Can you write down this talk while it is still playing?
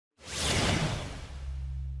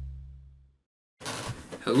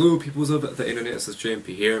Hello peoples of the internet, this is JMP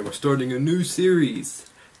here, and we're starting a new series,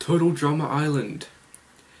 Total Drama Island.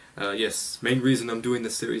 Yes, main reason I'm doing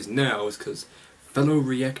this series now is because fellow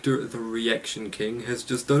reactor the Reaction King has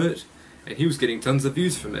just done it, and he was getting tons of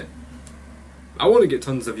views from it. I want to get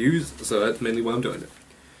tons of views, so that's mainly why I'm doing it.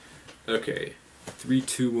 Okay, 3,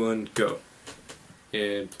 2, 1, go.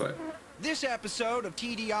 And play. This episode of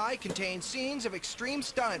TDI contains scenes of extreme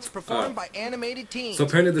stunts performed by animated teams. So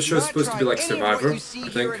apparently the show's supposed to be like Survivor, you see I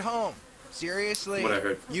here think. at home. Seriously, What I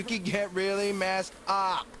heard. you could get really messed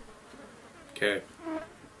up. Okay.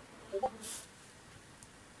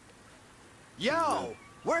 Yo,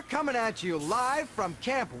 we're coming at you live from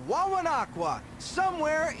Camp Wawanakwa,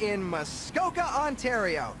 somewhere in Muskoka,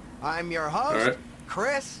 Ontario. I'm your host,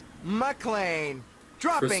 Chris McLean.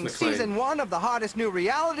 Dropping season 1 of the hottest new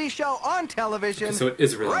reality show on television Okay, so it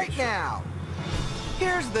is a reality right show. now.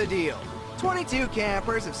 Here's the deal. 22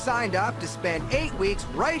 campers have signed up to spend 8 weeks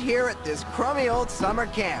right here at this crummy old summer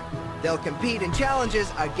camp. They'll compete in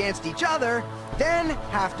challenges against each other, then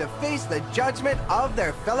have to face the judgment of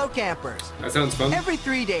their fellow campers. That sounds fun. Every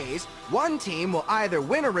 3 days, one team will either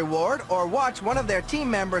win a reward or watch one of their team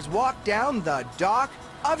members walk down the dock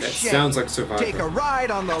of That shame. sounds like Survivor. Take a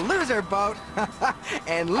ride on the loser boat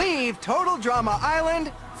and leave Total Drama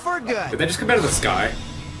Island for good. Did they just come out of the sky?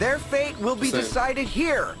 Their fate will be decided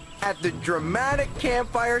here at the dramatic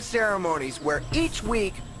campfire ceremonies, where each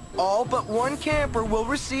week all but one camper will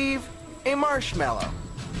receive a marshmallow.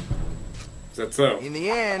 Is that so? In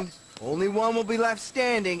the end, only one will be left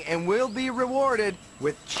standing and will be rewarded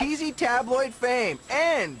with cheesy tabloid fame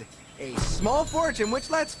and a small fortune, which,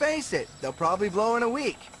 let's face it, they'll probably blow in a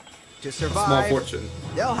week. To survive, Small fortune.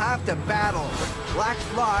 they'll have to battle black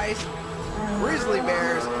flies, grizzly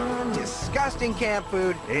bears, disgusting camp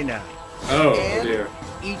food, Oh, and dear.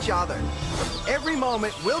 each other. Every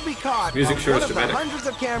moment will be caught Music on sure one is of the dramatic. hundreds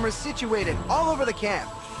of cameras situated all over the camp.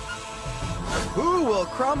 Who will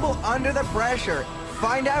crumble under the pressure?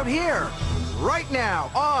 Find out here, right now,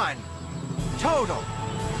 on Total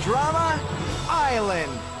Drama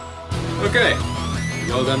Island. Okay.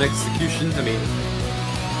 Well done execution. I mean,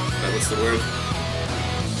 what's the word?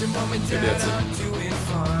 Maybe that's it.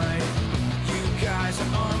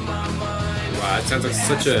 Wow, it sounds like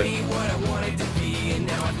such a... I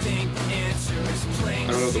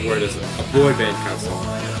don't know what the word is. A boy band kind of song.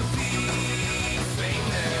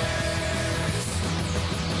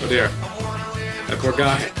 Oh dear. That poor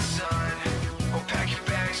guy.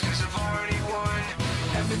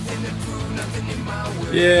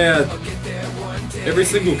 Yeah. Every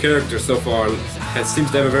single character so far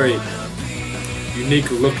seems to have a very unique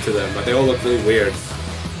look to them, but they all look really weird.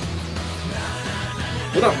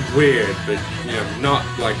 Well, not weird, but, you know, not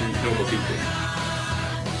like normal people.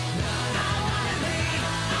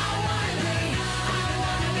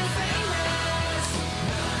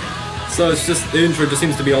 So it's just, the intro just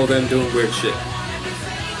seems to be all them doing weird shit.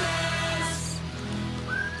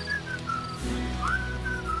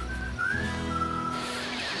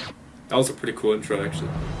 That was a pretty cool intro, actually.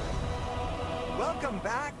 Welcome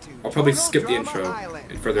back to I'll probably Total skip the Drama intro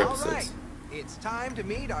Island. in further All episodes. right, it's time to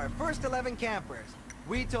meet our first 11 campers.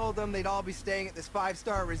 We told them they'd all be staying at this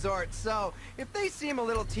 5-star resort, so if they seem a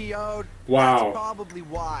little TO'd, Wow. that's probably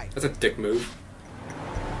why. That's a dick move.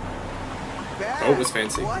 Beth, Oh, it was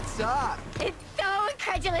fancy. What's up? It's so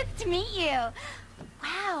incredulous to meet you.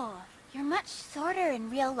 Wow, you're much shorter in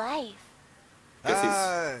real life. Guess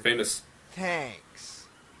he's famous. Thanks.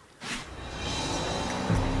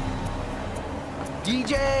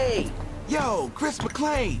 DJ! Yo, Chris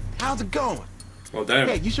McLean, how's it going? Well, damn.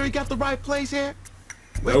 Hey, you sure you got the right place here?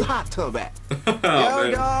 Where's Nope. the hot tub at? Oh, Yo,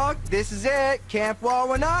 man. dog, this is it. Camp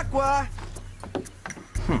Wawanakwa.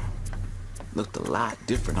 Looked a lot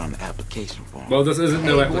different on the application form. Well, this isn't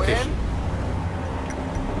no Hey, application.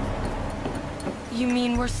 You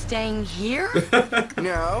mean we're staying here?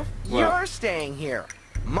 No, Wow. you're staying here.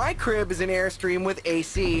 My crib is an Airstream with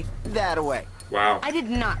AC that-a-way. Wow. I did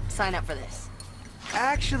not sign up for this.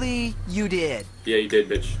 Actually, you did. Yeah, you did,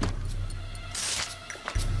 bitch.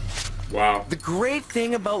 Wow. The great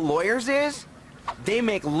thing about lawyers is they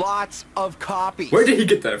make lots of copies. Where did he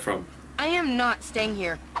get that from? I am not staying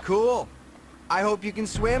here. Cool. I hope you can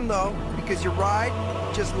swim, though, because your ride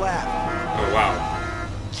just left. Oh, wow.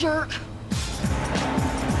 Jerk.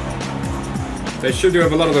 They sure do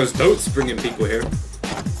have a lot of those boats bringing people here.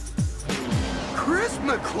 Chris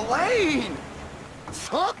McLean!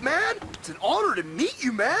 What's up, man? It's an honor to meet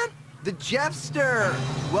you, man. The Jeffster.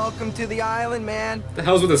 Welcome to the island, man. What the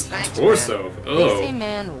hell's with his Thanks, torso? They say Oh,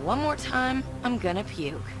 man one more time, I'm gonna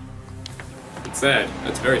puke. it's sad.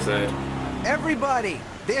 That's very sad. Everybody,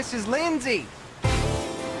 this is Lindsay.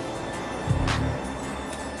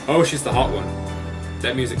 Oh, she's the hot one.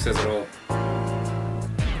 That music says it all.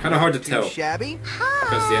 Kind of hard to tell Too shabby?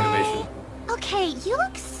 because of the animation. Okay, you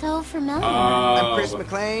look so familiar. I'm Chris Oh,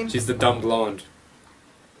 McClane, she's the dumb blonde.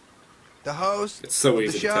 the host It's so of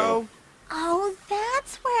easy the to tell. show. Oh,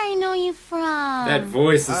 that's where I know you from. That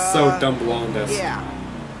voice is so dumb blonde-esque. Yeah.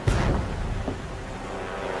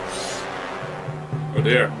 Oh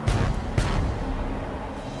dear.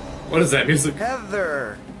 What is that music?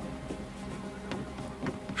 Heather.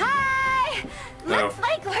 Hi! No. Looks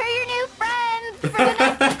like we're your new friends for the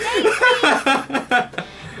next day.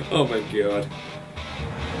 Oh my god.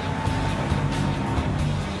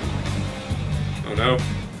 Oh no.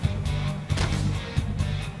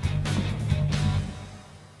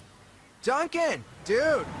 Duncan,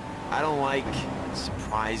 dude. I don't like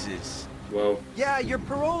surprises. Whoa. Yeah, your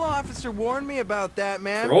parole officer warned me about that,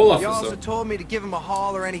 man. Parole He officer? also told me to give him a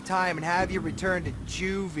holler anytime and have you returned to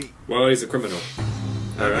juvie. Well, he's a criminal.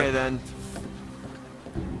 Okay Alright. then.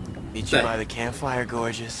 Meet you That- by the campfire,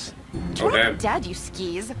 gorgeous. Oh damn. Dad, you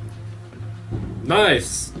skis.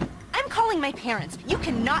 Nice. I'm calling my parents. You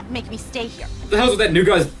cannot make me stay here. What the hell's with that new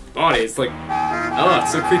guy's body? It's like, oh,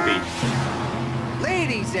 it's so creepy.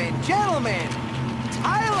 Ladies and gentlemen,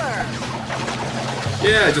 Tyler!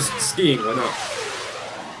 Yeah, just skiing. Why not?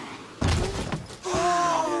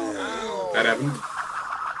 That happened.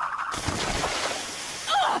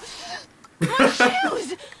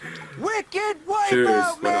 Shoes! Wicked Cheers,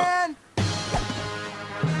 wipeout, why not? man!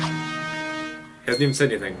 He hasn't even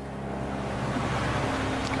said anything.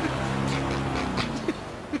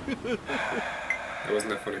 That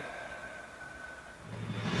wasn't that funny.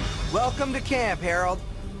 Welcome to camp, Harold.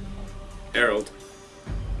 Harold.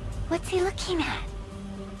 What's he looking at?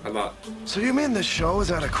 A lot. So you mean the show is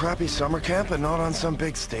at a crappy summer camp and not on some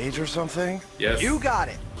big stage or something? Yes. You got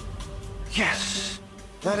it. Yes!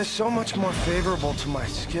 That is so much more favorable to my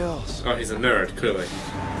skills. Oh, he's a nerd, clearly.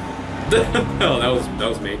 Oh, that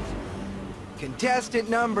was me. Contestant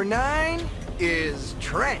number 9 is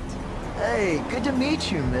Trent. Hey, good to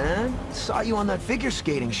meet you, man. Saw you on that figure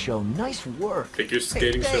skating show. Nice work. Figure Hey,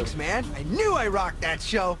 skating show. thanks, man. I knew I rocked that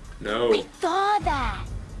show. No. We saw that.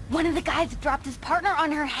 One of the guys dropped his partner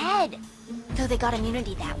on her head. So they got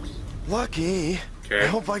immunity that week. Lucky. Okay. I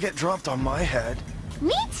hope I get dropped on my head.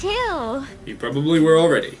 Me too. You probably were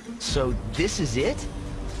already. So this is it?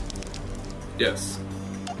 Yes.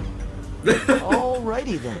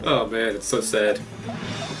 Alrighty then. Oh man, it's so sad.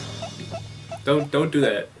 Don't do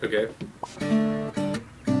that, okay?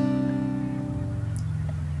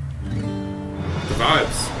 The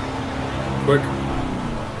vibes. Quick.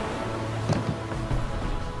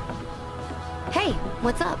 Hey,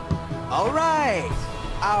 what's up? All right.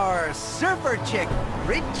 Our surfer chick,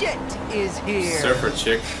 Bridget, is here. Surfer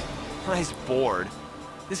chick. Nice board.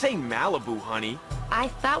 This ain't Malibu, honey. I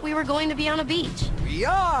thought we were going to be on a beach. We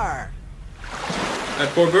are. That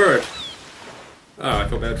poor bird. Oh, I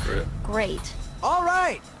feel bad for it. Great. All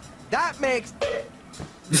right. That makes...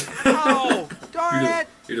 Oh, darn it.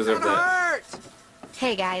 You deserve that. Hurt.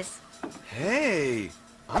 Hey, guys. Hey,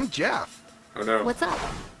 I'm Jeff. Oh no. What's up?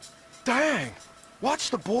 Dang. Watch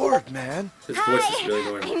the board, man. His voice is Hi, really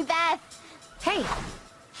annoying. I'm Beth. Hey.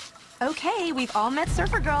 Okay, we've all met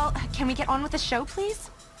Surfer Girl. Can we get on with the show, please?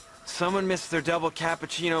 Someone missed their double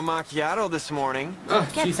cappuccino macchiato this morning. Oh,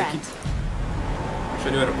 Get jeez, I bent. wish I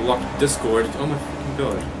knew how to block Discord. Oh my fucking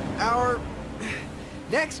god. Our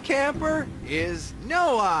next camper is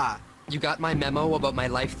Noah. You got my memo about my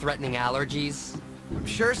life-threatening allergies? I'm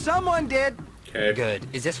sure someone did. Okay. Good.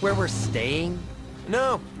 Is this where we're staying?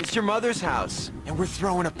 No, it's your mother's house, and we're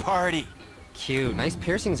throwing a party. Cute. Nice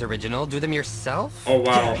piercings, Original. Do them yourself? Oh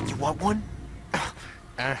wow. Yeah, you want one?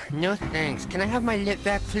 No thanks. Can I have my lip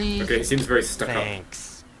back, please? Okay, he seems very stuck up.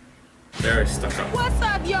 Thanks. Very stuck up. What's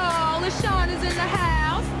up, y'all? LaShawn is in the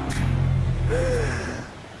house.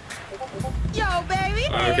 Yo, baby.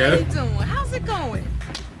 Hey, Okay. how you doing? How's it going?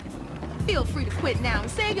 Feel free to quit now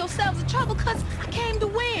and save yourselves the trouble, cause I came to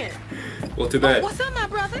win. Well, too Oh, bad. what's up, my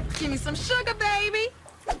brother? Give me some sugar, baby.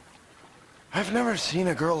 I've never seen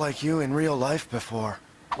a girl like you in real life before.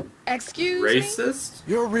 Excuse me? Racist?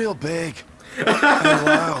 You're real big. And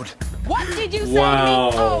loud. What did you say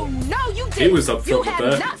Wow. to me? Oh, no, you didn't. He was upfront You with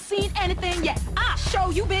have that. not seen anything yet. I'll show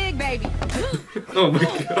you big, baby. Oh my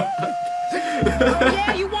god. Oh,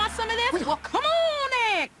 yeah, you want some of this? Well, come on,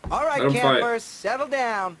 then. All right, Let 'em fight. campers, settle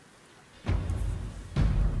down.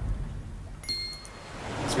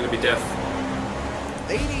 It's gonna be death.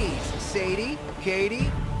 Ladies, Sadie,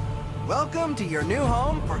 Katie, welcome to your new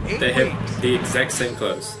home for 8 They weeks. have the exact same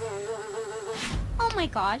clothes. Oh my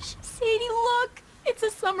gosh. Sadie, look. It's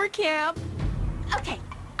a summer camp. Okay,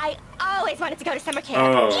 I always wanted to go to summer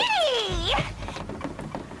camp. Oh. Yay!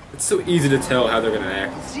 It's so easy to tell how they're gonna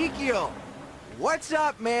act. Ezekiel, what's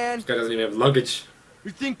up, man? This guy doesn't even have luggage. You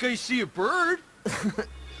think I see a bird?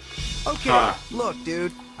 Okay, Ah. look,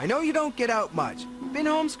 dude. I know you don't get out much. Been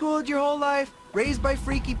homeschooled your whole life, raised by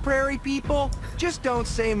freaky prairie people. Just don't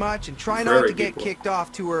say much and try not Prairie to get people. kicked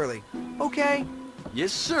off too early. Okay?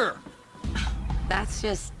 Yes, sir. That's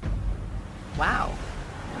just... wow.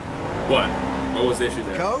 What? What was the issue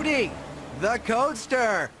there? Cody, the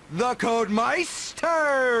Codester, the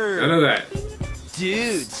Codemeister. None of that.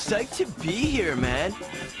 Dude, psyched to be here, man.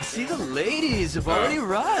 See, the ladies have already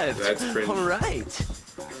arrived. That's cringe. All right.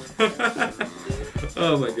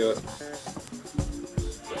 Oh my god.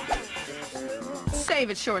 Save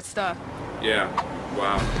it, short stuff. Yeah.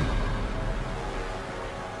 Wow.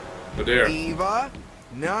 Oh dear. Eva,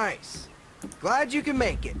 nice. Glad you can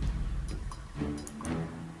make it.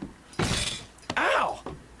 Ow!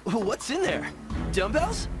 What's in there?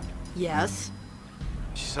 Dumbbells? Yes.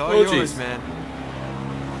 She's all Oh, yours, jeez. man.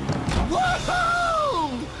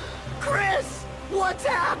 Woohoo! Chris, what's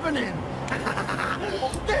happening?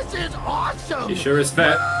 This is awesome! He sure is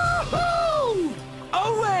fat. Woohoo!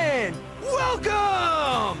 Owen,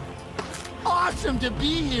 welcome! Awesome to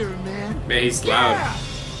be here, man. Man, he's loud.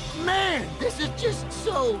 Yeah. Man, this is just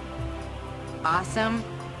so... Awesome.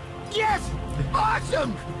 Yes!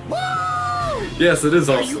 Awesome! Woo! Yes, it is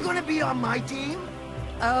Are you awesome. gonna be on my team?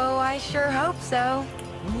 Oh, I sure hope so.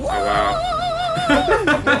 Oh wow.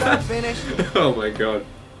 Not finished. Oh my god.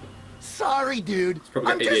 Sorry, dude.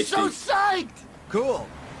 probably I'm got just so ADHD. psyched! Cool.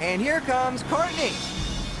 And here comes Courtney.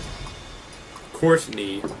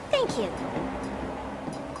 Courtney. Thank you.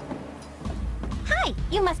 Hi,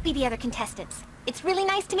 you must be the other contestants. It's really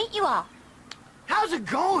nice to meet you all. How's it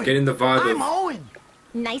going? Getting the vibe I'm of Owen.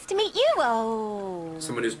 Nice to meet you. Oh.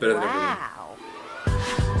 someone who's better than everyone. Wow.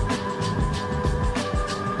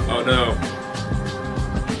 Oh no.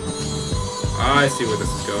 I see where this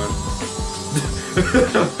is going.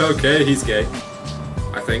 Okay, he's gay.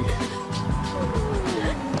 I think.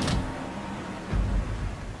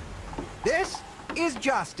 This is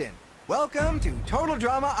Justin. Welcome to Total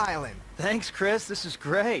Drama Island. Thanks, Chris. This is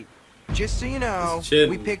great. Just so you know, It's chin.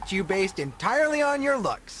 we picked you based entirely on your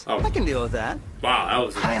looks. Oh, I can deal with that. wow, that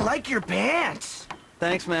was. I like your pants.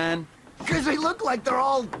 Thanks, man. Because they look like they're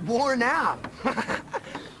all worn out.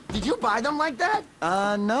 Did you buy them like that?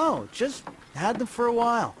 No. Just had them for a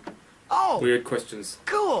while. Oh, Weird questions.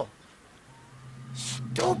 cool.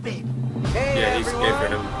 Stupid. Hey, Yeah, he's gay for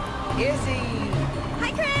everyone. him. Izzy.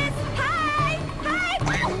 Hi, Chris. Hi. Hi.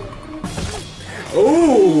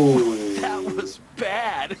 Oh, That was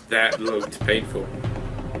bad. that looked painful.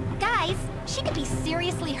 Guys, she could be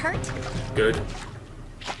seriously hurt. Good.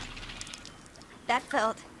 That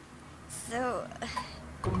felt so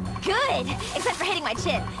good, except for hitting my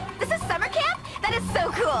chin. This is summer camp? That is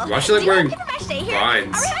so cool. Why is she, like, Do you wearing have paper mache here?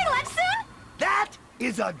 vines? Are we having lunch soon? That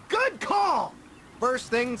is a good call. First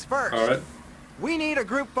things first. All right. We need a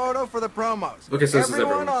group photo for the promos. Okay, so this is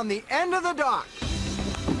everyone everyone. on the end of the dock.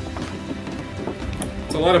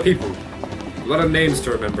 It's a lot of people. A lot of names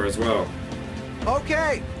to remember as well.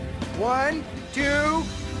 Okay. 1, 2,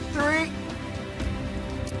 3.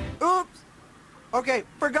 Oops. Okay,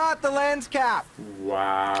 forgot the lens cap.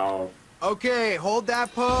 Wow. Okay, hold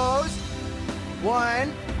that pose.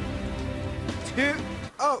 1, 2.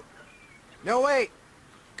 Oh. No, wait.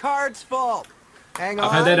 Card's full. Hang on.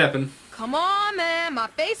 I've had that happen. Come on, man. My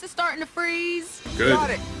face is starting to freeze. Good. Got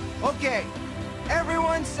it. Okay.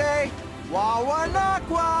 Everyone say,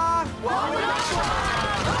 Wawanakwa.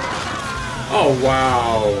 Oh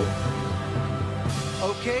wow.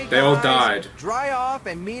 Okay, They all guys, died. Dry off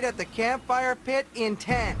and meet at the campfire pit in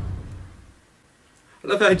 10. I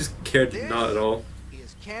love how he just cared This not at all.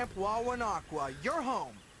 is Camp Wawanakwa, your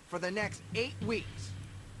home for the next 8 weeks.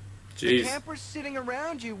 The Jeez. campers sitting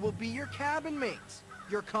around you will be your cabin mates,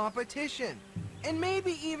 your competition, and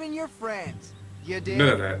maybe even your friends. You dig? None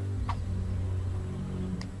of that.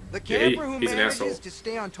 The Yeah, camper who he's an manages asshole. to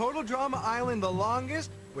stay on Total Drama Island the longest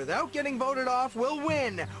without getting voted off will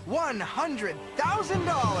win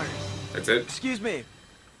 $100,000. That's it. Excuse me,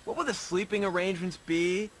 what will the sleeping arrangements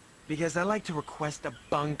be? Because I like to request a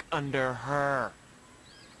bunk under her.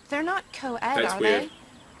 They're not co-ed, That's are weird. they?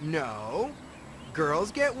 No.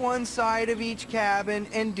 Girls get one side of each cabin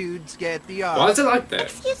and dudes get the other. Why is it like that?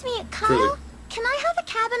 Excuse me, Kyle. Truly. Can I have a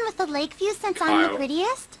cabin with a lake view since I'm Kyle. the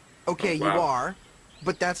prettiest? Okay, Wow. you are.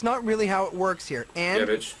 But that's not really how it works here. Yeah, And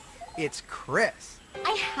bitch. It's Chris.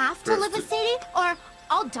 I have to live with Chris. Sadie or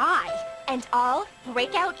I'll die. And I'll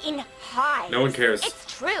break out in hives. No one cares. It's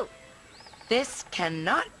true. This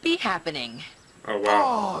cannot be happening. Oh wow.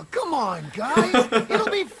 Oh, come on, guys. It'll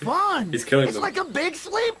be fun. He's killing it's them. It's like a big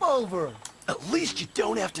sleepover. At least you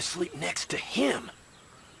don't have to sleep next to him.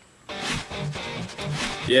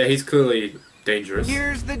 Yeah, he's clearly dangerous.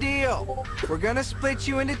 Here's the deal. We're gonna split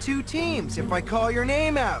you into 2 teams. If I call your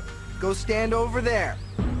name out, go stand over there.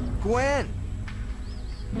 Gwen,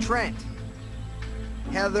 Trent,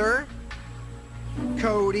 Heather,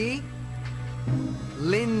 Cody,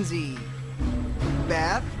 Lindsay,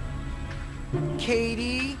 Beth,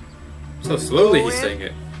 Katie, So slowly he's Owen, saying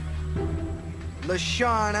it.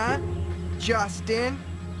 Lashana, Justin,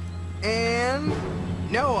 and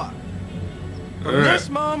Noah. From Alright. this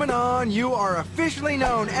moment on, you are officially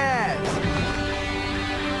known as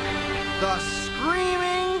the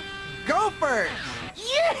Screaming Gophers.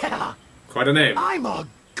 Yeah! Quite a name. I'm a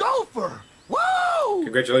gopher. Woo!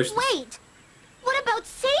 Congratulations. Wait, what about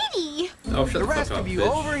Sadie? Oh, shut The the rest fuck up, of you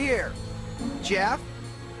bitch. over here. Jeff,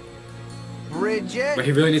 Bridget, But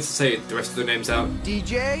he really needs to say the rest of their names out.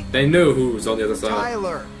 DJ, They know who's on the other side.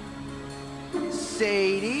 Tyler,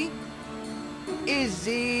 Sadie,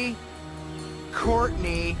 Izzy,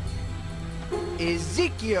 Courtney,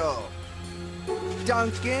 Ezekiel,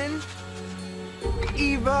 Duncan,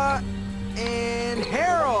 Eva, and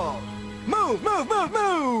Harold. Move, move, move,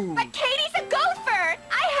 move! But Katie's a gopher!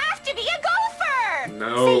 I have to be a gopher!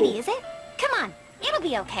 No. Sadie, is it? Come on, it'll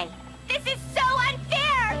be okay. This is so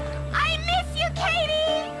unfair! I miss you,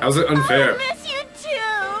 Katie! How's it unfair? I miss you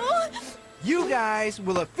too! You guys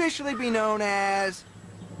will officially be known as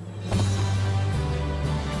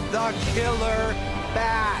the Killer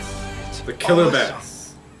Bass. The Killer Awesome.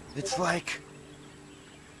 Bass. It's like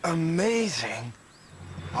amazing.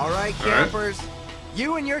 All right, campers,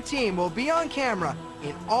 you and your team will be on camera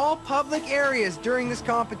in all public areas during this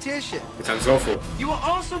competition. It sounds awful. You will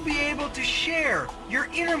also be able to share your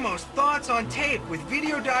innermost thoughts on tape with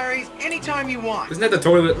video diaries anytime you want. Isn't that the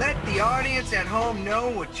toilet? Let the audience at home know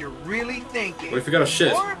what you're really thinking. What if you got a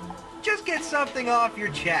shit? Or just get something off your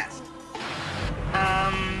chest.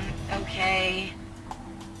 Okay.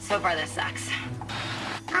 So far this sucks.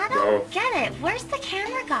 I don't get it. Where's the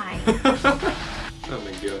camera guy? Oh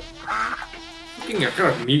my god. Fucking, I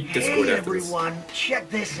gotta mute Discord Hey, after this. everyone. Check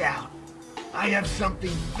this out. I have something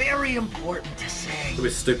very important to say. It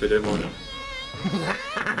was stupid, didn't want it?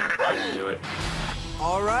 I knew it.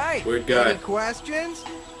 All right. Weird guy. Any questions?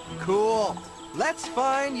 Cool. Let's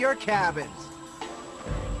find your cabins.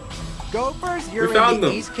 Gophers, you're We found in the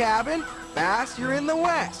them. east cabin. Bass, you're in the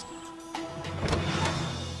west.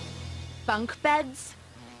 Bunk beds?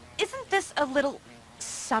 Isn't this a little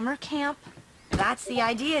summer camp? That's the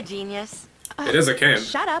idea, genius. It is a camp.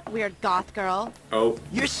 Shut up, weird goth girl. Oh,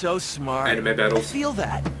 You're so smart. anime I battles. feel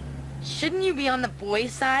that. Shouldn't you be on the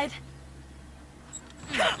boys' side?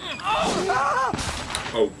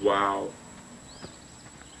 Oh wow.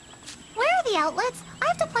 Where are the outlets? I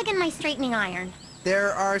have to plug in my straightening iron.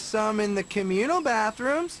 There are some in the communal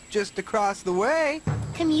bathrooms just across the way.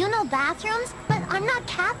 Communal bathrooms? But I'm not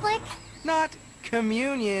Catholic. Not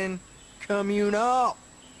communion, communal.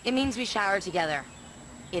 It means we shower together.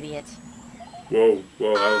 Idiot. Whoa,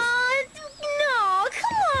 whoa, that was... No,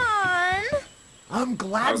 come on! I'm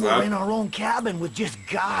glad How's we're that? in our own cabin with just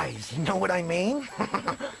guys. You know what I mean?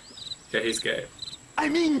 Yeah, he's gay. I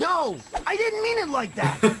mean, no! I didn't mean it like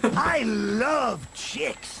that! I love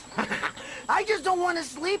chicks! I just don't want to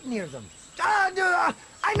sleep near them. I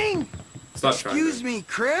mean... Stop trying. Excuse me,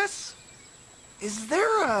 Chris? Is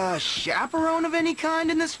there a chaperone of any kind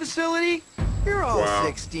in this facility? You're all Wow.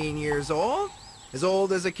 16 years old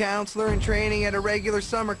as a counselor in training at a regular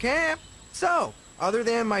summer camp. So, other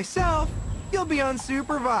than myself, you'll be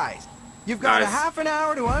unsupervised. You've got a Nice. half an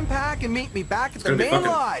hour to unpack and meet me back at the gonna be main fucking-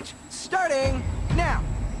 lodge, starting now.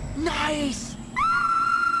 Nice!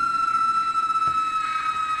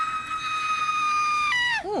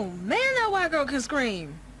 Oh man, that white girl can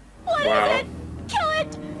scream. What is Wow. it? Kill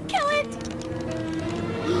it! Kill it!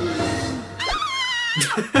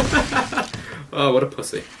 Oh, what a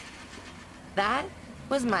pussy. That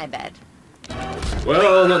was my bed.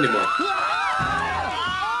 Well, not anymore.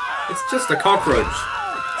 It's just a cockroach.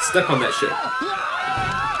 Step on that shit.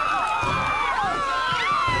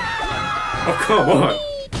 Oh, come on.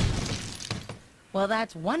 Well,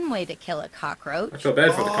 that's one way to kill a cockroach. I feel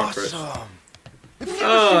bad for the cockroach. Awesome. If you Oh,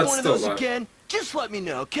 ever see it's one of still those alive. again, just let me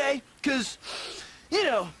know, okay? Because, you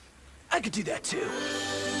know, I could do that too.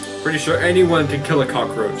 Pretty sure anyone can kill a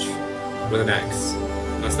cockroach with an axe.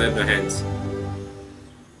 Unless they have no hands.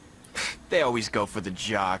 They always go for the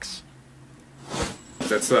jocks.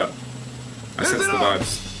 That's up. I sense the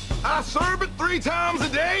vibes. I serve it 3 times a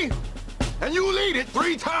day, and you'll eat it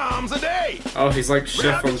 3 times a day. Oh, he's like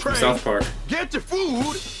Chef Grab the from tray, South Park. Get your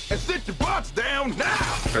food and sit your butts down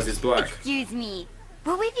now! Because he's black. Excuse me.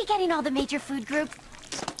 Will we be getting all the major food groups?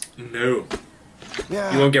 No.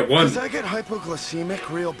 Yeah, You won't get one. 'cause I get hypoglycemic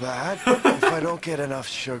real bad if I don't get enough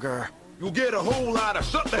sugar. You'll get a whole lot of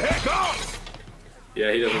shut the heck up!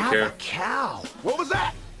 Yeah, he doesn't Have care. a cow. What was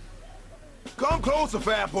that? Come closer,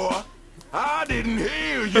 fat boy. I didn't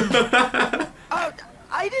hear you.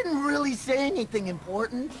 I didn't really say anything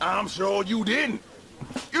important. I'm sure you didn't.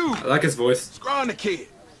 You, I like his voice. scrawny kid.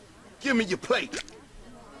 Give me your plate.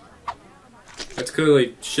 That's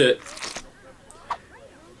clearly shit.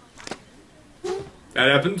 That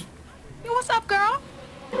happened? Hey, what's up, girl?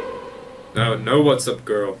 No, no, what's up,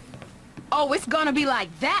 girl? Oh, it's gonna be like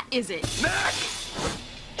that, is it?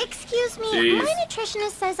 Excuse me, Jeez. my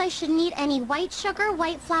nutritionist says I shouldn't eat any white sugar,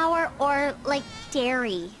 white flour, or, like,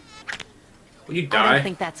 dairy. Will you I die? don't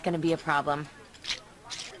think that's gonna be a problem.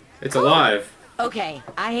 It's alive. Okay,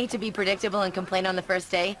 I hate to be predictable and complain on the first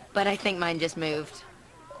day, but I think mine just moved.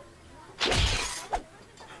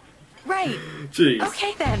 Right. Jeez.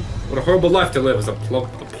 Okay then. What a horrible life to live as a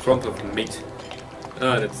plump of meat.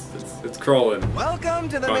 Ah, and it's crawling. Welcome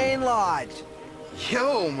to the Fun. main lodge.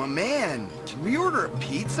 Yo, my man, can we order a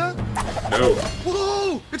pizza? No.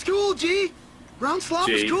 Whoa, it's cool, G. Brown slop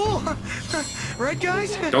G. is cool. Right,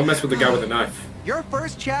 guys? Don't mess with the guy with the knife. Your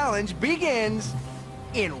first challenge begins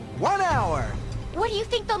in 1 hour. What do you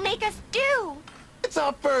think they'll make us do? It's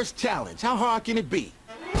our first challenge. How hard can it be?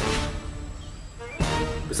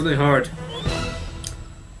 It's something hard.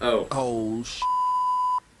 Oh. Oh,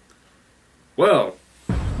 Well.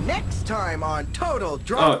 Next time on Total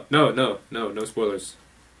Drama. Oh, no spoilers.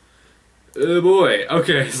 Oh boy.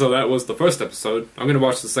 Okay, so that was the first episode. I'm gonna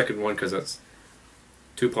watch the second one because that's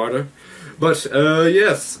two-parter. But,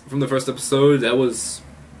 yes, from the first episode, that was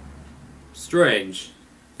strange.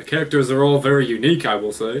 The characters are all very unique, I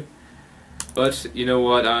will say. But, you know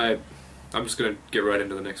what, I'm just gonna get right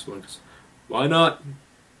into the next one, 'cause why not?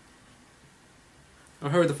 Oh,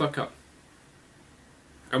 hurry the fuck up.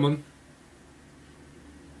 Come on.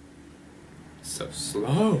 So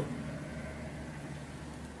slow.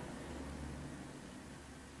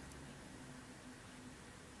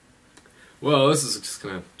 Well, this is just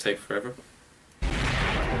gonna take forever.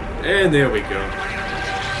 And there we go.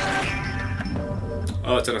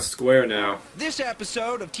 Oh, it's in a square now. This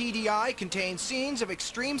episode of TDI contains scenes of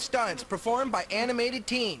extreme stunts performed by animated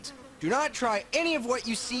teens. Do not try any of what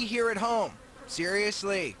you see here at home.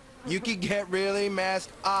 Seriously, you could get really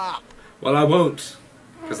messed up. Well, I won't,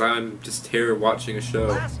 because I'm just here watching a show.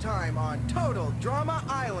 Last time on Total Drama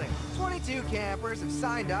Island, 22 campers have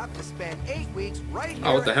signed up to spend 8 weeks right here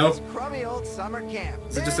Oh, what the at hell? this crummy old summer camp.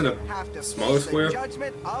 Is it just in Then a have to smaller face square? the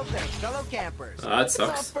judgment of their fellow campers. That it's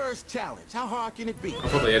our sucks. first challenge. How hard can it be? I'll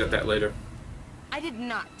probably edit that later. I did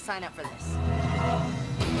not sign up for this.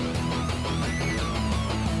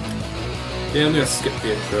 Yeah, I'm gonna skip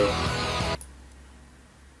the intro.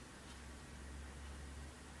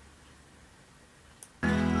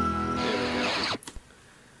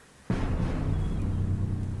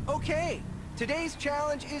 Okay, today's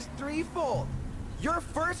challenge is threefold. Your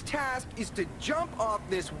first task is to jump off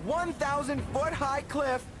this 1,000-foot high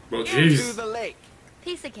cliff Well, into jeez. the lake.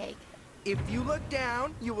 Piece of cake. If you look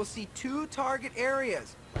down, you will see 2 target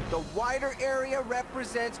areas. The wider area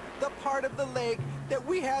represents the part of the lake that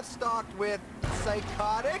we have stocked with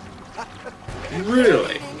psychotic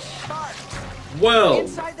Really? eating sharks. Well,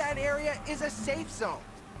 Inside that area is a safe zone.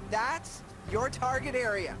 That's your target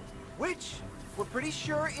area, which we're pretty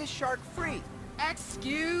sure is shark-free.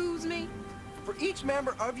 Excuse me? For each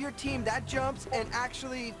member of your team that jumps and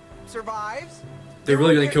actually survives, they're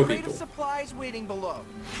really there will gonna be a kill crate people. of supplies waiting below.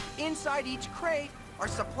 Inside each crate are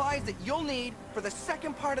supplies that you'll need for the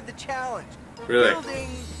second part of the challenge. Really? Building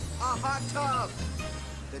a hot tub.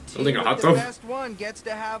 The team Building a with hot the tub? best one gets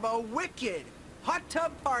to have a wicked hot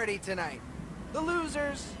tub party tonight. The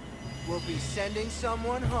losers will be sending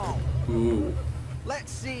someone home. Ooh.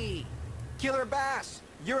 Let's see. Killer Bass,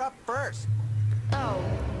 you're up first. Oh,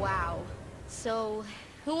 wow. So,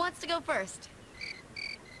 who wants to go first?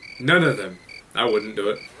 None of them. I wouldn't do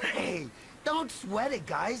it. Hey, don't sweat it,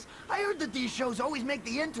 guys. I heard that these shows always make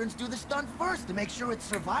the interns do the stunt first to make sure it's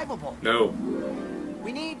survivable. No.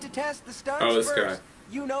 We need to test the stunts Oh, this first. guy.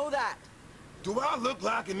 You know that. Do I look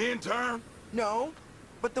like an intern? No,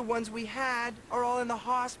 but the ones we had are all in the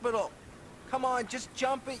hospital. Come on, just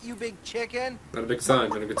jump it, you big chicken. Not a big sign,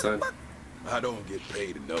 not a good sign. I don't get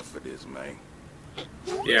paid enough for this, man.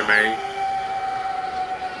 Yeah, man.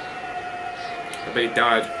 I bet he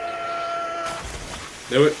died.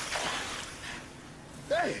 Knew it.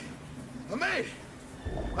 Hey, I made it.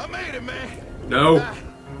 I made it, man. No.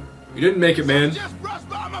 You didn't make it, man. Just brushed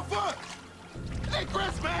by my foot. Hey,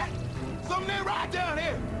 Chris, man. Something ain't right down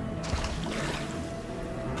here.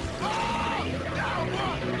 Oh, down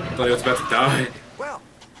one. I thought he was about to die. Well,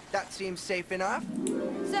 that seems safe enough.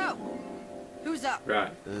 So, who's up?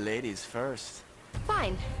 Right. Ladies first.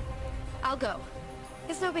 Fine. I'll go.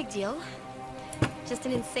 It's no big deal. Just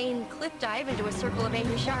an insane cliff dive into a circle of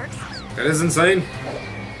angry sharks. That is insane.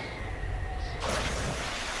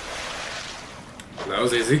 That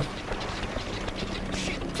was easy.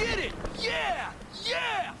 Get it. Yeah.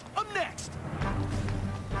 Yeah. I'm next.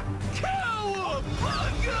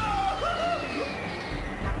 Cowabunga!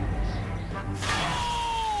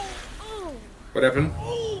 What happened?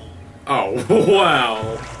 Oh,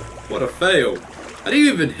 wow. What a fail. How do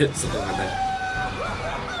you even hit something like that?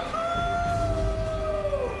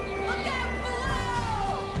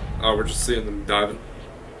 Oh, we're just seeing them diving.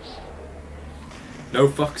 No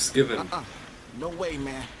fucks given. No way,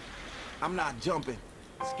 man. I'm not jumping.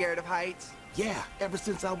 Scared of heights? Yeah, ever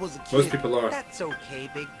since I was a kid. Most people are. That's okay,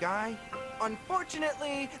 big guy.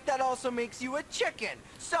 Unfortunately, that also makes you a chicken.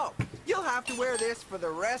 So, you'll have to wear this for the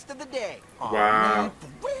rest of the day. Aw, Wow. man,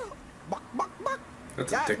 for real? Buck, buck, buck.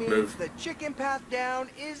 That's a That dick means move. the chicken path down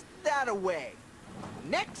is that away.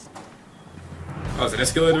 Next. Oh, it's an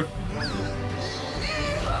escalator?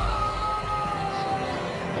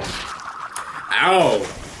 Ow!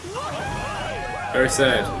 Very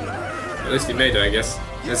sad. At least he made it, I guess.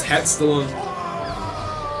 His hat's still on.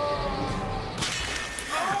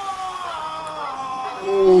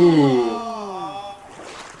 Ooh.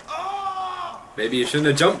 Maybe you shouldn't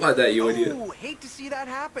have jumped like that, you idiot. Ooh, hate to see that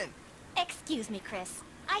happen. Excuse me, Chris.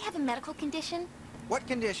 I have a medical condition. What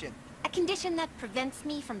condition? A condition that prevents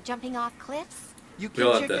me from jumping off cliffs. You We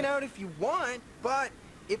all can have chicken that. out if you want, but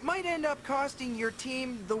it might end up costing your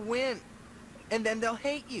team the win. And then they'll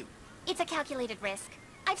hate you. It's a calculated risk.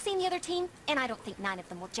 I've seen the other team, and I don't think 9 of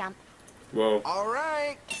them will jump. Whoa. All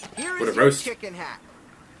right, here What is a your roast. chicken hat.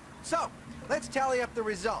 So, let's tally up the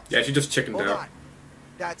results. Yeah, she just chickened Hold out. on.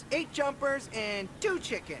 That's 8 jumpers and 2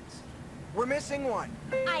 chickens. We're missing 1.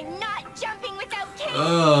 I'm not jumping without Kate.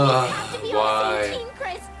 Ugh, We have to be why? on the same team,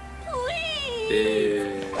 Chris. Please.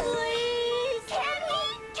 Yeah. Please. Can we?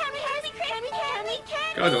 Can we?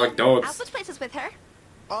 God, they're like I'll dogs. switch places with her.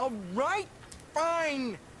 All right,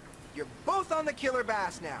 fine. You're both on the Killer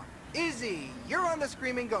Bass now. Izzy, you're on the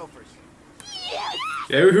Screaming Gophers. Yes.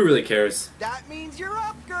 Yeah, who really cares? That means you're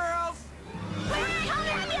up, girls.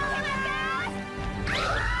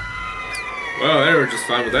 Well, they were just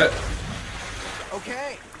fine with that.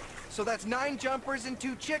 Okay, so that's 9 jumpers and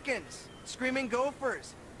 2 chickens. Screaming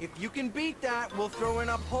Gophers. If you can beat that, we'll throw in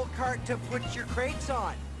a pull cart to put your crates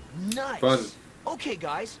on. Nice. Fun. Okay,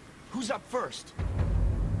 guys. Who's up first?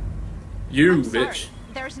 You, I'm sorry. bitch.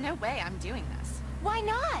 There's no way I'm doing this. Why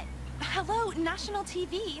not? Hello, national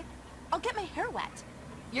TV. I'll get my hair wet.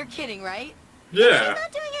 You're kidding, right? Yeah. She's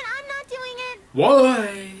not doing it. I'm not doing it.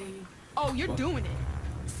 Why? Oh, you're doing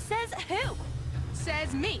it. Says who?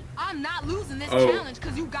 Says me. I'm not losing this Oh. challenge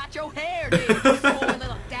because you got your hair did, you poor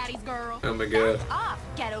little daddy's girl. Oh my god. Back off,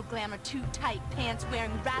 ghetto glamour, too tight pants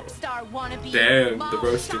wearing rap star wannabe. Damn, the mall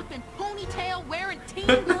roasting. shopping, ponytail wearing teen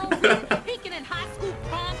girl queen, peeking in high school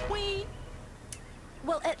prom queen.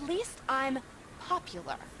 Well, at least I'm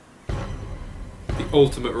popular. The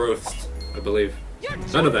ultimate roast, I believe. You're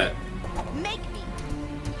None of that. Make me.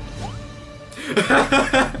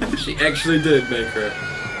 She actually did make her.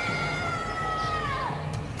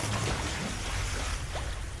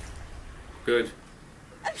 Good.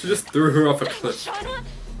 She just threw her off a cliff. Shauna,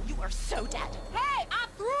 you are so dead. Hey, I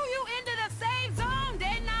threw you into the same zone,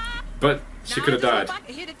 didn't I? But she Now could have I died. know if I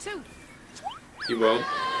could hit it too. You won't.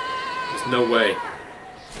 There's no way.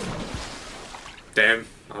 Damn,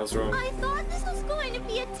 I was wrong. I thought this was going to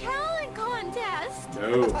be a talent contest.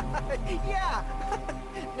 No. Yeah.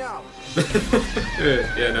 No.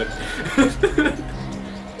 Yeah, no.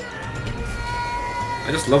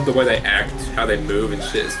 I just love the way they act, how they move and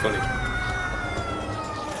shit. It's funny.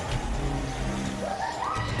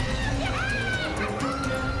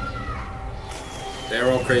 They're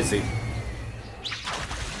all crazy.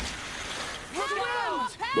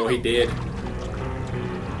 Well, he did.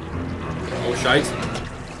 Oh, shite.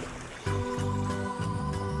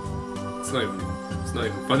 It's not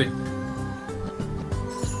even funny.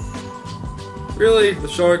 Really? The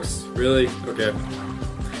sharks? Really? Okay.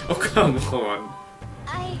 Oh, come on,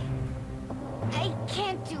 I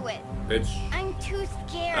can't do it. bitch. I'm too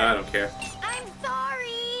scared. I don't care. I'm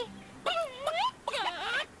sorry.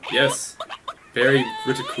 Yes. Very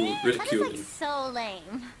That is ridiculed. like so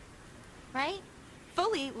lame. Right?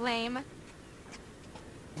 Fully lame.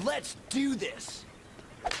 Let's do this.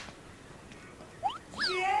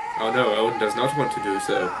 Oh no, Owen does not want to do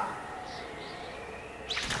so.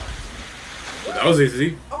 Well, that was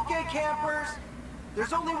easy. Okay, campers.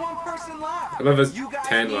 There's only one person left. I love his You guys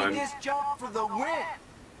tan need line. this jump for the win.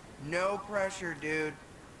 No pressure, dude.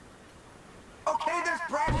 Okay, there's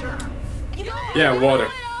pressure. Yeah, water.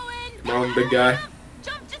 Come on, big guy.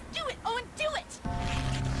 Jump, just do it, Owen, do it.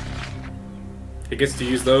 He gets to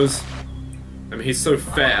use those. I mean, he's so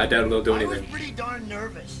fat, I doubt he'll do I was anything. pretty darn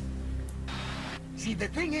nervous. See, the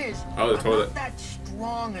thing is, Oh, the I'm toilet. not that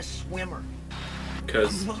strong a swimmer.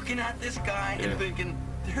 Because, I'm looking at this guy Yeah. and thinking,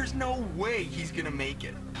 there's no way he's gonna make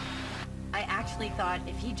it. I actually thought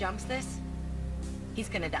if he jumps this, he's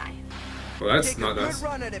gonna die. well, that's Take not a good nice.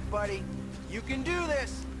 run at it, buddy. You can do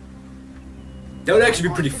this. That would actually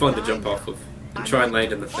be pretty fun to jump off of and try and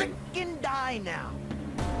land in the thing. Fucking die now.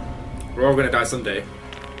 We're all gonna die someday.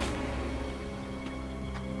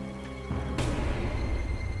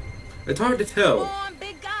 It's hard to Come tell. on,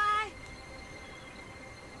 big guy.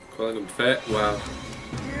 Calling him fat? Wow.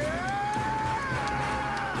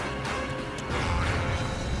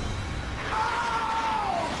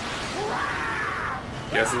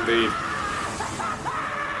 Yes, indeed.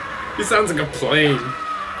 He sounds like a plane.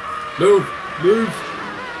 Move! Move!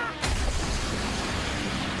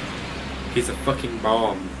 He's a fucking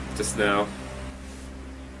bomb just now.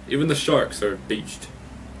 Even the sharks are beached.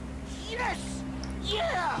 Yes!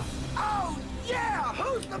 Yeah! Oh, yeah!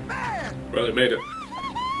 Who's the man? Well, they made it.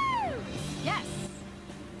 Yes.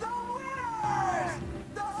 The winners!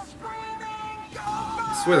 The Screaming Gophers!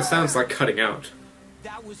 I swear the sound's like cutting out.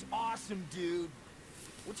 That was awesome, dude.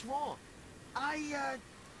 What's wrong? I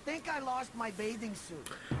think I lost my bathing suit.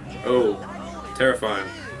 Oh, terrifying.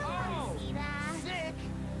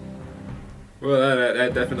 Well,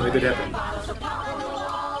 that definitely did happen.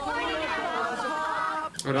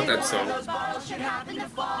 Oh, not that song.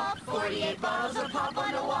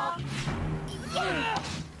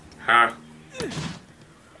 Ha.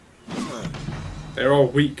 They're all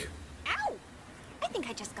weak. Ow! I think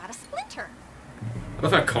I just got a splinter. I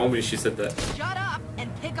love how calmly she said that. Shut up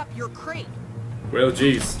and pick up your crate, Well,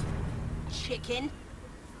 geez. chicken.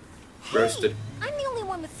 Roasted. Hey, I'm the only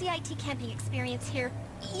one with CIT camping experience here.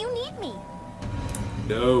 You need me.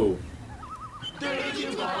 No.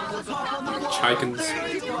 Chikens.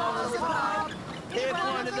 If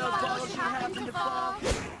one of those balls should happen to fall.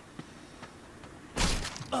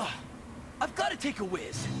 I've got to take a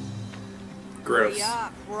whiz. Gross.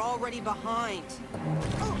 We're already behind.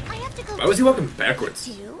 Oh, I have to go. Why was he walking backwards?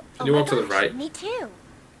 Two? Can you Oh walk my to the gosh, right? Me too.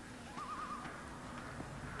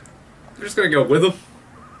 You're just gonna go with him?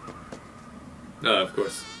 No, of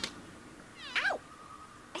course. Ow!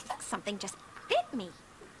 I think something just bit me.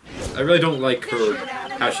 I really don't like her,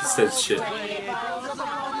 how she says shit. Hey,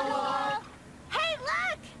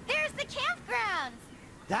 look! There's the campgrounds!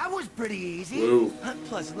 That was pretty easy. Whoa. I'm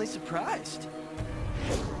pleasantly surprised.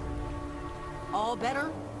 All better?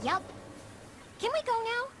 Yup. Can we go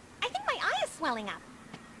now? I think my eye is swelling up.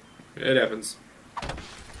 It happens.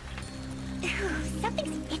 Ew,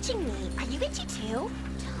 something's itching me. Are you itchy too?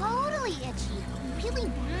 Totally itchy. Really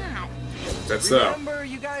bad. That's so. Remember,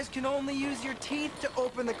 you guys can only use your teeth to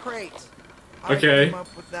open the crates. Okay. I came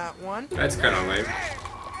up with that one. That's kind of lame.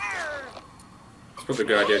 It's probably a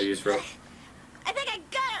good idea to use rope. I think I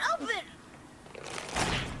got it open.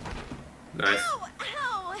 Nice. Ow!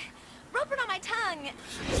 Ow! Rope on my tongue.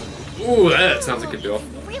 Ooh, that sounds like a deal.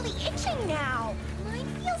 It's really itching now. Mine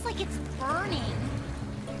feels like it's burning.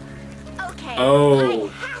 Okay. Oh. I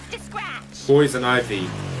have to scratch. Poison ivy.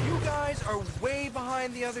 You guys are way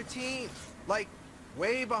behind the other team. Like,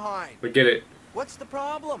 way behind. We get it. What's the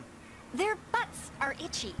problem? Their butts are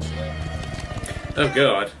itchy. Oh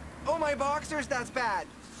god. Oh, my boxers, that's bad.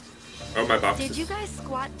 Oh, my boxes. Did you guys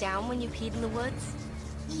squat down when you peed in the woods?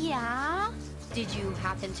 Yeah. Did you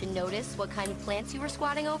happen to notice what kind of plants you were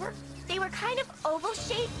squatting over? They were kind of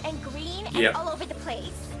oval-shaped and green and Yep. all over the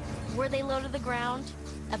place. Were they low to the ground?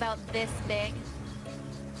 About this big?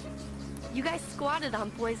 You guys squatted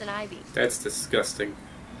on poison ivy. That's disgusting.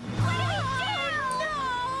 No!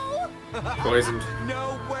 Poisoned.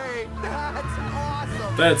 No way. That's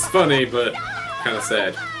awesome. That's funny, but kind of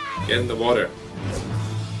sad. Get in the water.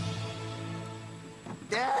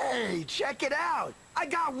 Hey, check it out. I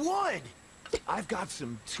got wood. I've got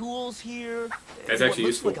some tools here. That's What actually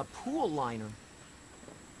looks useful. like a pool liner.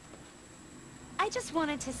 I just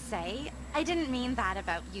wanted to say, I didn't mean that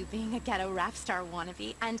about you being a ghetto rap star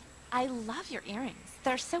wannabe, and I love your earrings.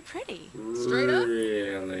 They're so pretty. Straight up?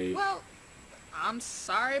 Really? Well, I'm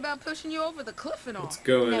sorry about pushing you over the cliff and all. What's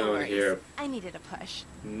going No on worries. here? I needed a push.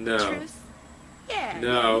 No. Truce? Yeah,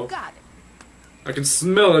 No. you got it. I can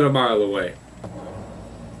smell it a mile away.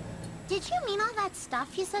 Did you mean all that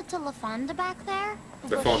stuff you said to LaFonda back there?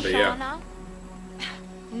 LaFonda, yeah.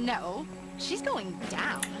 No, she's going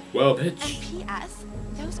down. Well, And bitch. P.S.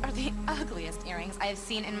 Those are the ugliest earrings I have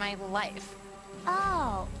seen in my life.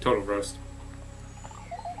 Oh, Total roast.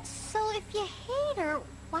 so if you hate her,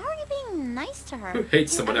 why are you being nice to her? Who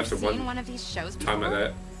hates You someone ever after seen one of these shows time like before?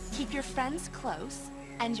 that? Keep your friends close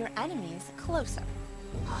and your enemies closer.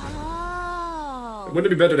 Oh. Wouldn't it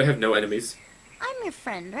be better to have no enemies? I'm your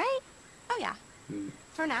friend, right? Oh yeah.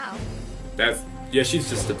 For now. Yeah, she's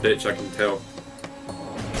just a bitch, I can tell.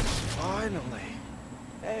 Finally.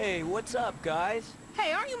 Hey, what's up, guys?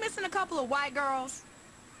 Hey, aren't you missing a couple of white girls?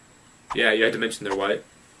 Yeah, you had to mention they're white.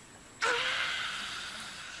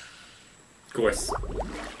 Of course.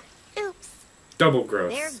 Oops. Double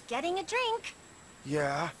gross. They're getting a drink.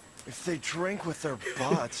 Yeah, if they drink with their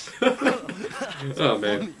butts. Oh,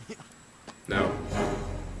 man. No.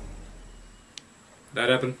 That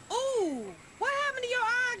happened? Ooh, what happened to your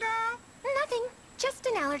eye, girl? Nothing. Just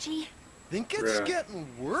an allergy. Think it's Yeah. getting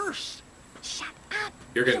worse. Shut up.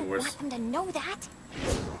 You're getting I don't worse. want them to know that.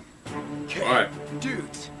 Okay, Alright.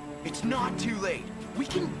 Dudes, it's not too late. We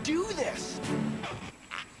can do this.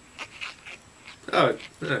 Oh,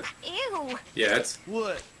 Ew. yeah, that's...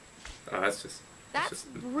 What? Oh, that's just... That's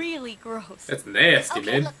really gross. That's nasty,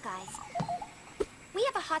 Okay, man. look, guys. We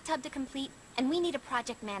have a hot tub to complete, and we need a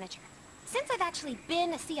project manager. Since I've actually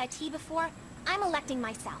been a CIT before, I'm electing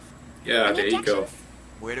myself. Yeah, Any there you go. objections?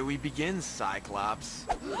 Where do we begin, Cyclops?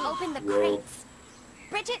 Open the Whoa. crates.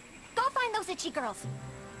 Bridget, go find those itchy girls.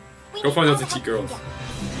 We Go need find all those the itchy help we girls. can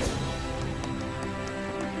get.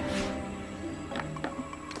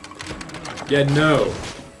 Yeah, no.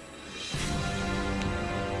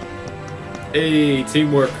 Hey,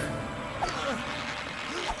 teamwork.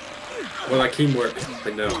 Well, like teamwork,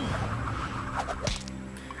 but no.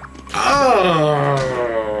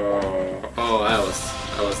 Oh,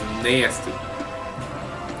 that was nasty.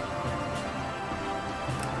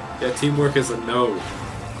 Yeah, teamwork is a no.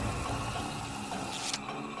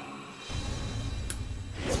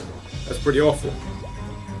 That's pretty awful.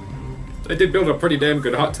 They did build a pretty damn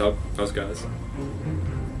good hot tub, those guys.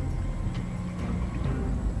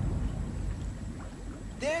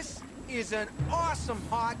 This is an awesome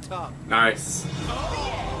hot tub. Nice.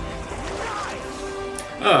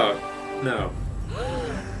 Oh, no.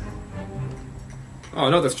 Oh,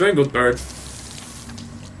 not the strangled bird.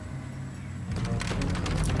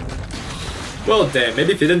 Well, damn,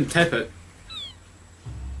 maybe if you didn't tap it.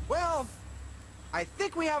 Well, I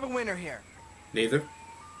think we have a winner here. Neither.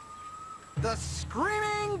 The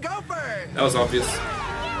Screaming Gophers! That was obvious.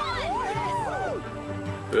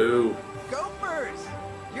 Boo. Gophers!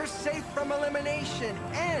 You're safe from elimination,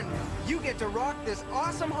 and you get to rock this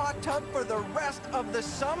awesome hot tub for the rest of the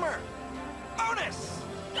summer. Bonus!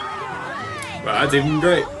 Wow, that's even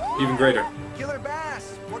great. Even greater. Killer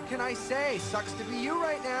Bass, what can I say? Sucks to be you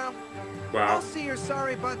right now. Wow. I'll see your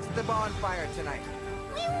sorry butts at the bonfire tonight.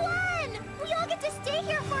 We won! We all get to stay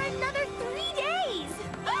here for another 3 days!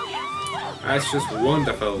 That's just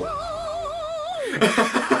wonderful.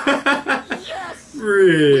 Yes! We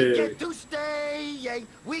Really? get to stay! Yay!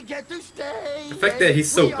 We get to stay! The fact that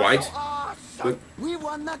he's so We are white awesome. with- We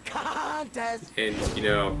won the contest! And, you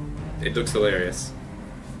know, it looks hilarious.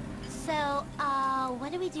 So,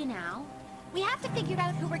 what do we do now? We have to figure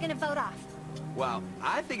out who we're gonna vote off. Well,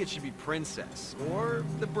 I think it should be Princess, or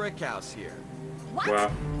the Brick House here. What? Wow.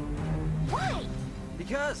 Why?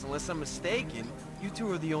 Because, unless I'm mistaken, you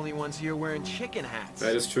two are the only ones here wearing chicken hats.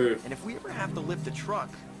 That is true. And if we ever have to lift a truck,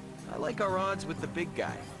 I like our odds with the big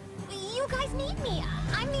guy. You guys need me.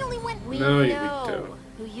 I'm the only one. We No, you know don't.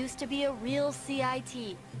 who used to be a real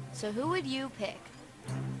CIT. So who would you pick?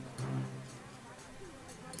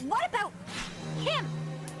 What about him?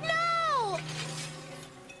 No!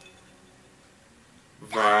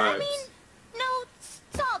 I Vibes. mean, no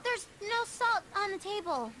salt. There's no salt on the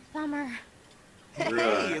table. Bummer. Hey,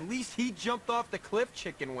 Right. at least he jumped off the cliff,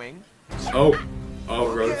 Chicken Wing. Oh.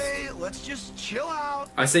 Oh, Rose. Okay, let's just chill out.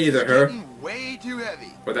 I say either It's her getting way too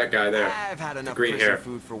heavy. or that guy there. I've had enough green prison hair.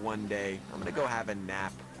 food for one day. I'm gonna go have a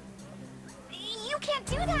nap. You can't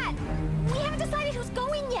do that. We haven't decided who's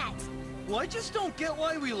going yet. Well, I just don't get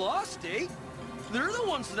why we lost, eh? They're the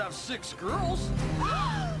ones that have 6 girls.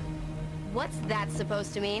 What's that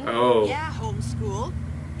supposed to mean? Oh. Yeah, homeschool.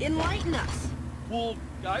 Enlighten us. Well,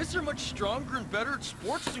 guys are much stronger and better at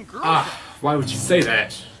sports than girls. Ah, why would you say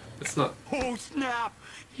that? It's not. Oh, snap!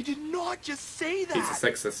 He did not just say that. He's a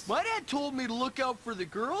sexist. My dad told me to look out for the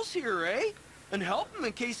girls here, eh? And help them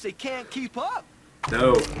in case they can't keep up.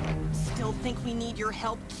 No. Still think we need your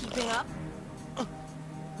help keeping up?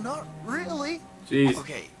 Not really. Jeez.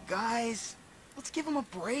 Okay, guys, let's give him a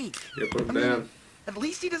break. Yeah, put him down. At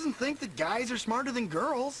least he doesn't think that guys are smarter than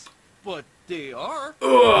girls. But they are.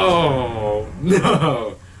 Oh,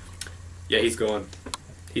 no. Yeah, he's gone.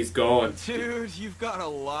 He's gone. Dude, you've got a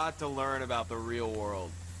lot to learn about the real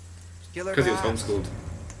world. Killer Because he was Babs, homeschooled.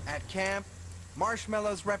 At camp,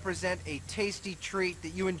 marshmallows represent a tasty treat that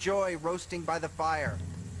you enjoy roasting by the fire.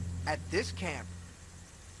 At this camp,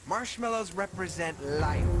 marshmallows represent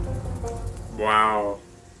life. Wow.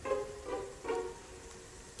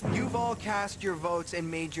 You've all cast your votes and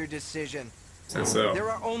made your decision. And so, There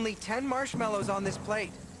are only 10 marshmallows on this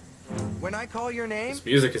plate. When I call your name, this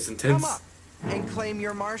music is come intense. up and claim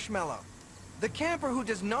your marshmallow. The camper who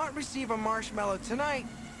does not receive a marshmallow tonight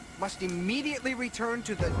must immediately return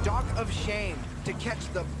to the Dock of Shame to catch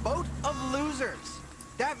the boat of losers.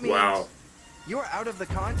 That means Wow. you are out of the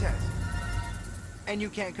contest. And you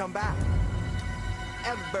can't come back.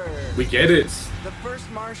 Ever. We get it. The first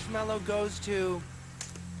marshmallow goes to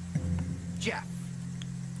Jeff.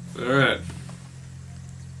 Alright.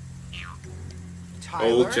 Tyler.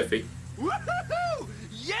 Old Jeffy. Woohoo!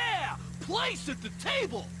 Yeah! Place at the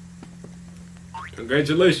table!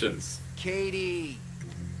 Congratulations. Katie.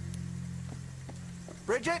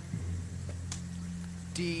 Bridget.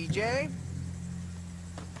 DJ.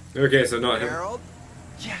 Okay, so not him. Harold.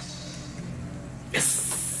 Yes! Yes.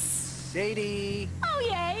 Sadie. Oh,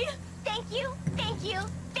 yay! Thank you, thank you,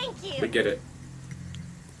 thank you! We get it.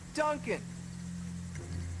 Duncan.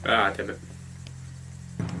 Ah, damn it.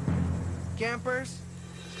 Campers.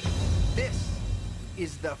 This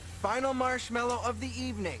is the final marshmallow of the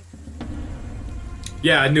evening.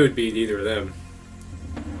 Yeah, I knew it'd be either of them.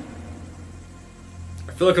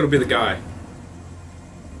 I feel like it'll be the guy.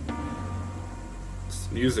 This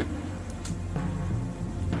music.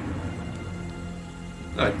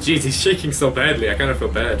 Oh, jeez, he's shaking so badly. I kind of feel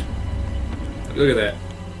bad. Look at that.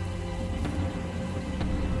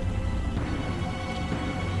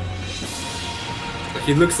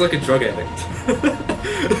 He looks like a drug addict.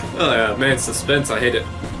 Oh yeah, man, suspense. I hate it.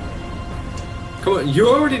 Come on, you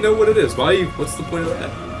already know what it is. Why? What's the point of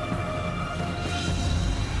that?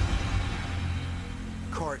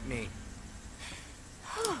 Courtney.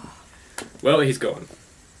 Well, he's gone.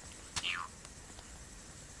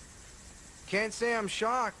 Can't say I'm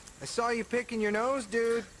shocked. I saw you picking your nose,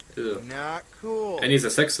 dude. Ew. Not cool. And he's a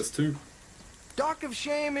sexist too. Dock of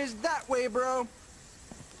Shame is that way, bro.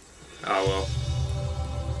 Oh well.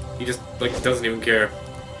 He just like doesn't even care.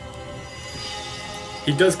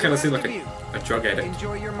 He does kind of seem like a drug addict.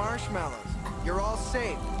 Enjoy your marshmallows. You're all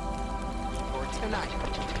safe. For tonight.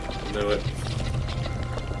 Know it.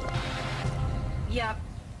 Yep,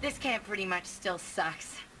 this camp pretty much still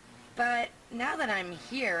sucks. But now that I'm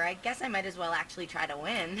here, I guess I might as well actually try to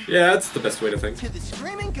win. Yeah, that's the best way to think. To the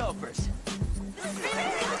Screaming Gophers!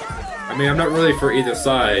 I mean, I'm not really for either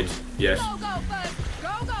side yet.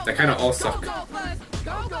 They kind of all suck.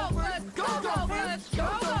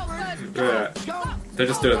 Yeah, they're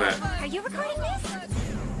just doing that. Are you recording this?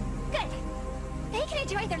 Good. They can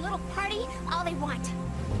enjoy their little party all they want.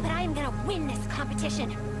 But I am gonna win this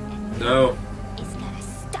competition. And No. it's gonna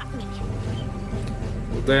stop me.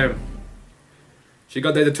 Well, damn. She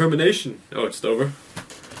got that determination. Oh, it's over.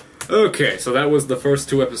 Okay, so that was the first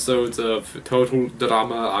 2 episodes of Total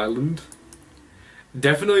Drama Island.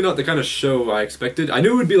 Definitely not the kind of show I expected. I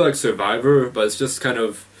knew it would be like Survivor, but it's just kind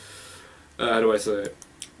of... how do I say it?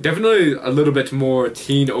 Definitely a little bit more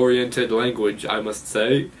teen-oriented language, I must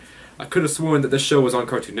say. I could have sworn that this show was on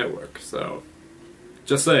Cartoon Network, so...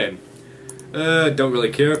 Just saying. Don't really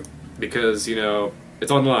care, because, you know,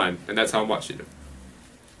 it's online, and that's how I'm watching it.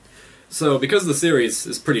 So, because the series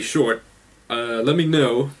is pretty short, let me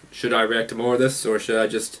know, should I react to more of this, or should I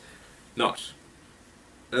just not?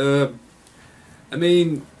 I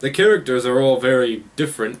mean, the characters are all very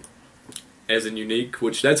different, as in unique,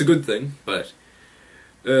 which that's a good thing, but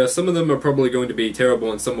some of them are probably going to be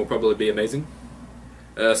terrible and some will probably be amazing.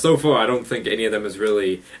 So far, I don't think any of them is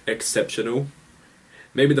really exceptional.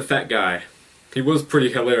 Maybe the fat guy. He was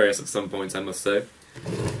pretty hilarious at some points, I must say.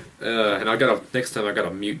 And next time I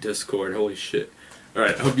gotta mute Discord, holy shit.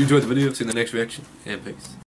 Alright, I hope you enjoyed the video, see you in the next reaction, and peace.